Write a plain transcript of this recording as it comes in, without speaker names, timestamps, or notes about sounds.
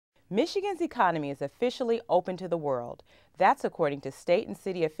Michigan's economy is officially open to the world. That's according to state and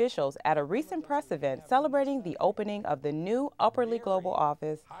city officials at a recent press event celebrating the opening of the new Upwardly Global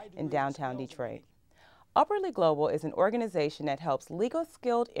office in downtown Detroit. Upwardly Global is an organization that helps legal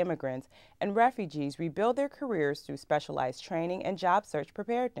skilled immigrants and refugees rebuild their careers through specialized training and job search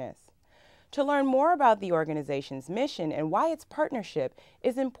preparedness. To learn more about the organization's mission and why its partnership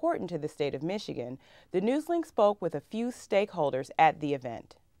is important to the state of Michigan, the NewsLink spoke with a few stakeholders at the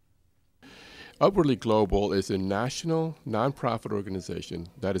event. Upwardly Global is a national nonprofit organization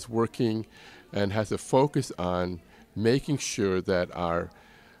that is working and has a focus on making sure that our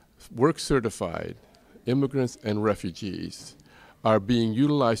work-certified immigrants and refugees are being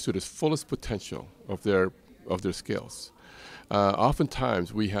utilized to the fullest potential of their skills.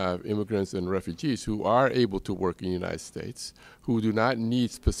 Oftentimes we have immigrants and refugees who are able to work in the United States, who do not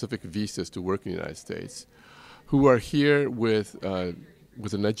need specific visas to work in the United States, who are here with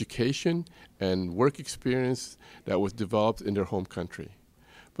an education and work experience that was developed in their home country.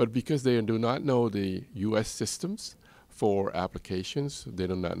 But because they do not know the U.S. systems for applications, they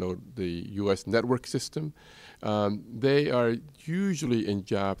do not know the U.S. network system, they are usually in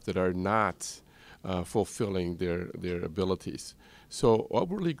jobs that are not fulfilling their abilities. So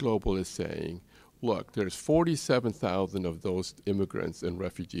Upwardly Global is saying, look, there's 47,000 of those immigrants and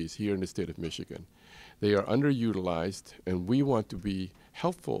refugees here in the state of Michigan. They are underutilized, and we want to be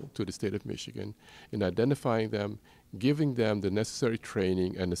helpful to the state of Michigan in identifying them, giving them the necessary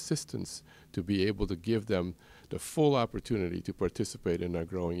training and assistance to be able to give them the full opportunity to participate in our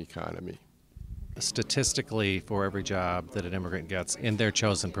growing economy. Statistically, for every job that an immigrant gets in their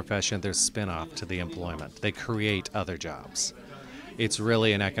chosen profession, there's spin-off to the employment. They create other jobs. It's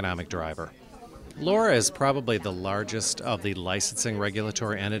really an economic driver. LoRa is probably the largest of the licensing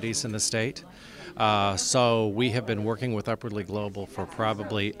regulatory entities in the state. So we have been working with Upwardly Global for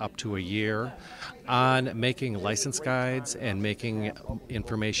probably up to a year on making license guides and making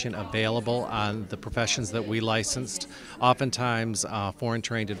information available on the professions that we licensed. Oftentimes,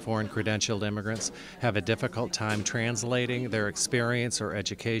 foreign-trained and foreign-credentialed immigrants have a difficult time translating their experience or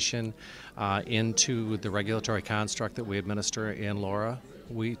education into the regulatory construct that we administer in LoRa.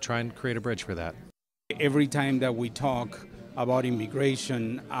 We try and create a bridge for that. Every time that we talk about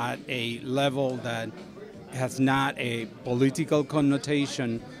immigration at a level that has not a political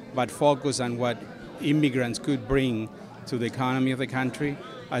connotation but focus on what immigrants could bring to the economy of the country,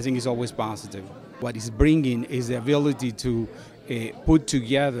 I think is always positive. What it's bringing is the ability to put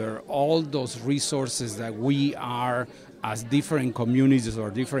together all those resources that we are, as different communities or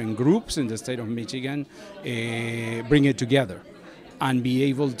different groups in the state of Michigan, bring it together and be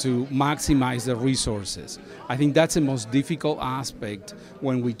able to maximize the resources. I think that's the most difficult aspect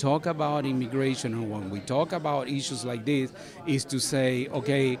when we talk about immigration or when we talk about issues like this, is to say,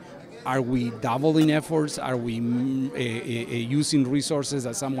 okay, are we doubling efforts? Are we using resources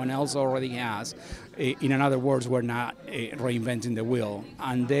that someone else already has? In other words, we're not reinventing the wheel.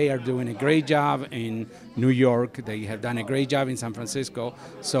 And they are doing a great job in New York. They have done a great job in San Francisco.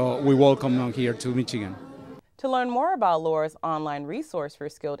 So we welcome them here to Michigan. To learn more about LoRa's online resource for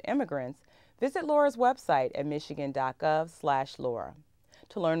skilled immigrants, visit LoRa's website at michigan.gov/LoRa.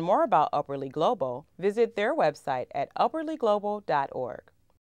 To learn more about Upwardly Global, visit their website at upwardlyglobal.org.